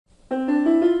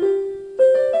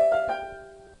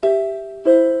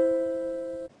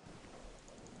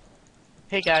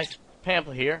Hey guys,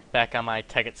 Pample here, back on my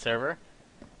Tekkit server,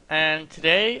 and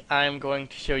today I'm going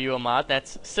to show you a mod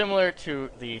that's similar to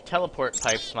the teleport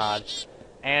pipes mod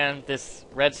and this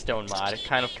redstone mod,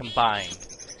 kind of combined.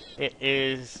 It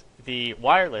is the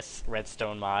wireless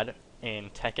redstone mod in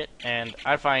Tekkit, and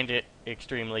I find it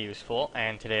extremely useful,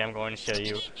 and today I'm going to show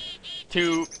you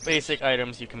two basic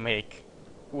items you can make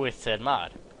with said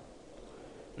mod.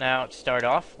 Now, to start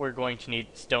off, we're going to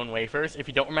need stone wafers. If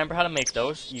you don't remember how to make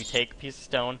those, you take a piece of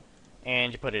stone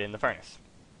and you put it in the furnace.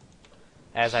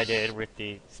 As I did with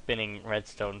the spinning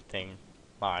redstone thing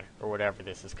mod, or whatever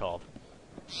this is called.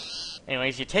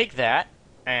 Anyways, you take that,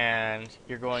 and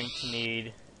you're going to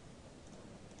need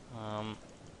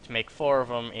to make 4 of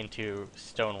them into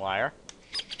stone wire.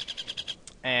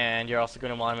 And you're also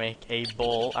going to want to make a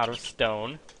bowl out of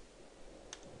stone.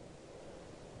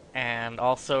 And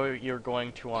also, you're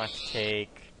going to want to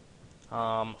take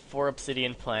 4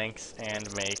 obsidian planks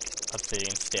and make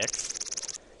obsidian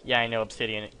sticks. Yeah, I know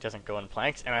obsidian doesn't go in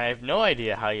planks, and I have no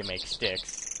idea how you make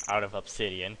sticks out of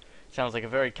obsidian. Sounds like a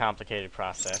very complicated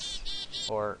process,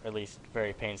 or at least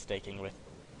very painstaking with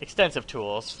extensive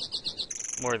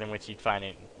tools, more than which you'd find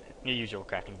in your usual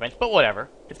crafting bench, but whatever,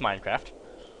 it's Minecraft.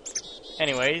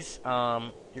 Anyways,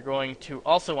 you're going to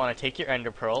also want to take your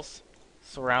ender pearls,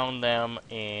 surround them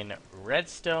in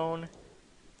redstone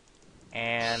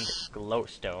and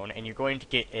glowstone, and you're going to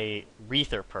get a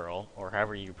wreather pearl, or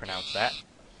however you pronounce that.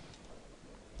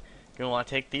 You're going to want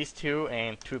to take these 2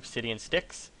 and 2 obsidian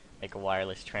sticks, make a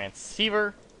wireless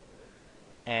transceiver,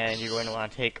 and you're going to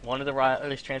want to take one of the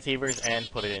wireless transceivers and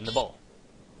put it in the bowl.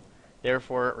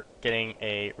 Therefore, getting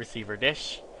a receiver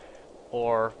dish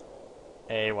or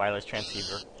a wireless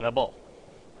transceiver in a bowl.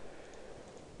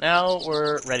 Now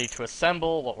we're ready to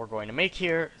assemble what we're going to make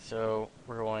here, so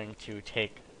we're going to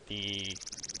take the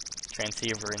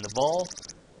transceiver in the bowl,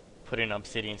 put an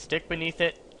obsidian stick beneath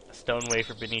it, a stone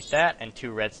wafer beneath that, and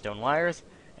 2 redstone wires,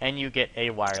 and you get a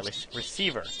wireless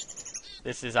receiver.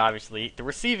 This is obviously the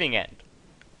receiving end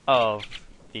of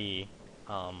the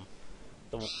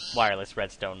wireless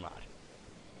redstone mod.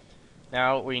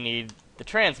 Now we need the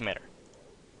transmitter.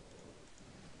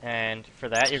 And for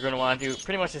that, you're going to want to do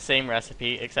pretty much the same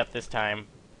recipe, except this time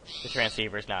the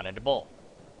transceiver is not in a bowl.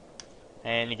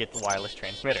 And you get the wireless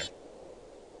transmitter.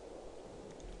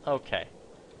 Okay.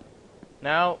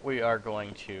 Now we are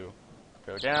going to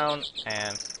go down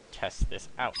and test this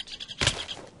out.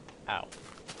 Ow.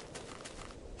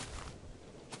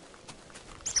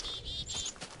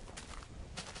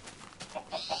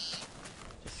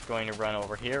 Just going to run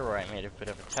over here where I made a bit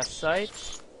of a test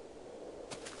site.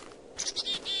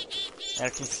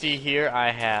 As you can see here,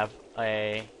 I have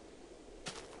a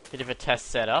bit of a test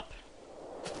set up,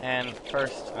 and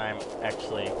first I'm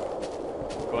actually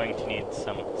going to need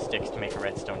some sticks to make a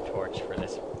redstone torch for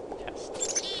this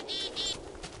test.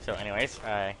 So anyways,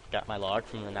 I got my log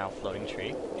from the now floating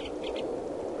tree.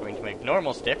 I'm going to make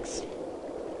normal sticks,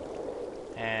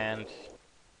 and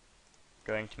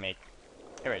going to make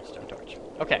a redstone torch.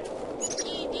 Okay.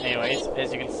 Anyways,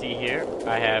 as you can see here,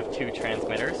 I have 2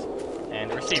 transmitters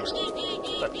and a receiver.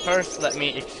 But first, let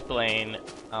me explain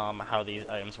how these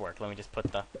items work. Let me just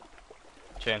put the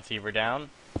transceiver down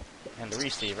and the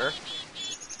receiver.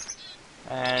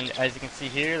 And as you can see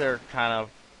here, they're kind of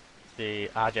the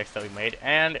objects that we made,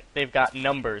 and they've got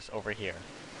numbers over here.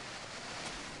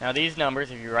 Now these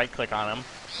numbers, if you right-click on them,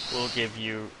 will give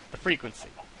you the frequency.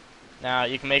 Now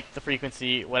you can make the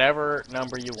frequency whatever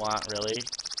number you want, really.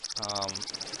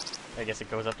 I guess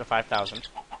it goes up to 5,000.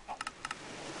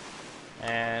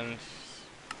 And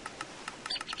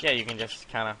yeah, you can just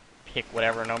kind of pick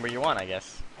whatever number you want, I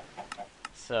guess.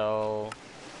 So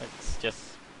let's just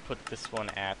put this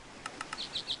one at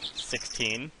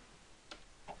 16.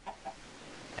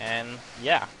 And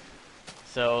yeah,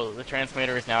 so the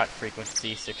transmitter is now at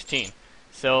frequency 16.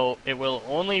 So it will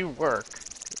only work,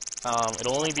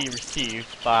 it'll only be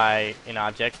received by an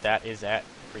object that is at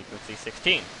frequency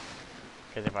 16.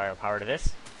 Because if I have power to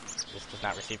this does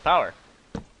not receive power.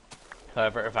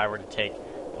 However, if I were to take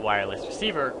the wireless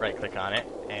receiver, right-click on it,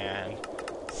 and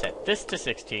set this to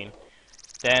 16,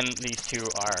 then these 2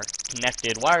 are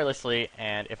connected wirelessly,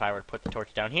 and if I were to put the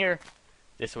torch down here,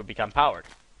 this would become powered.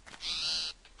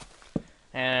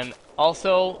 And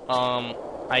also,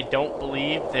 I don't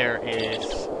believe there is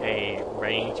a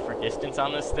range for distance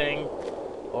on this thing,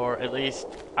 or at least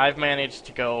I've managed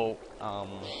to go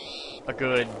a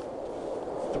good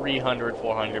 300,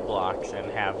 400 blocks and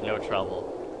have no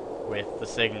trouble with the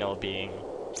signal being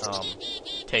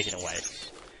taken away.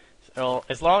 So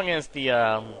as long as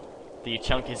the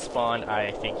chunk is spawned,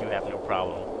 I think you have no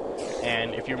problem.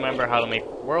 And if you remember how to make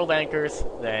world anchors,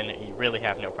 then you really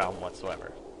have no problem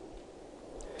whatsoever.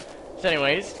 So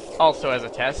anyways, also as a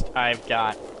test, I've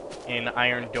got an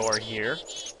iron door here,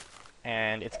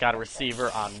 and it's got a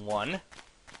receiver on 1,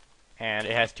 and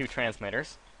it has 2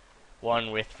 transmitters,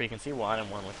 one with frequency 1 and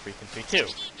one with frequency 2.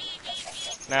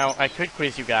 Now, I could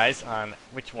quiz you guys on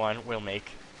which one will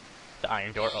make the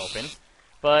iron door open,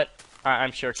 but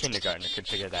I'm sure kindergartner could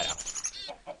figure that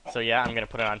out. So yeah, I'm going to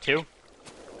put it on 2,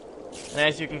 and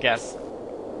as you can guess,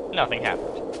 nothing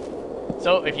happened.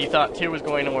 So if you thought 2 was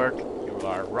going to work, you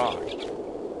are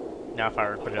wrong. Now if I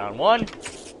were to put it on 1,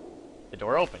 the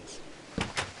door opens.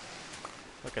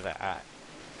 Look at that.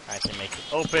 I can make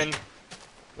it open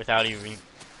without even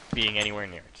being anywhere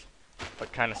near it.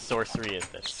 What kind of sorcery is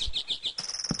this?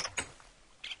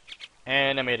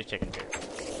 And I made a chicken here.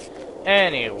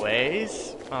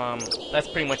 Anyways, that's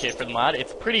pretty much it for the mod.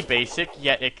 It's pretty basic,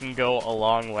 yet it can go a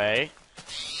long way.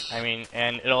 I mean,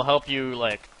 and it'll help you,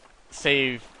 like,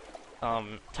 save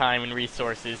time and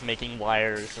resources making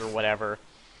wires or whatever.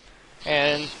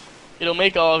 And it'll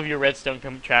make all of your redstone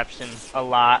contraptions a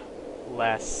lot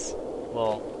less,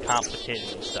 well,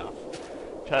 complicated and stuff.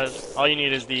 Because all you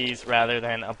need is these rather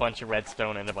than a bunch of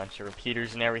redstone and a bunch of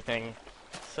repeaters and everything.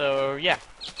 So, yeah.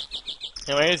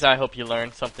 Anyways, I hope you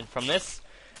learned something from this.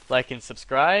 Like and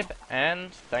subscribe,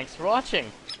 and thanks for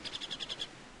watching.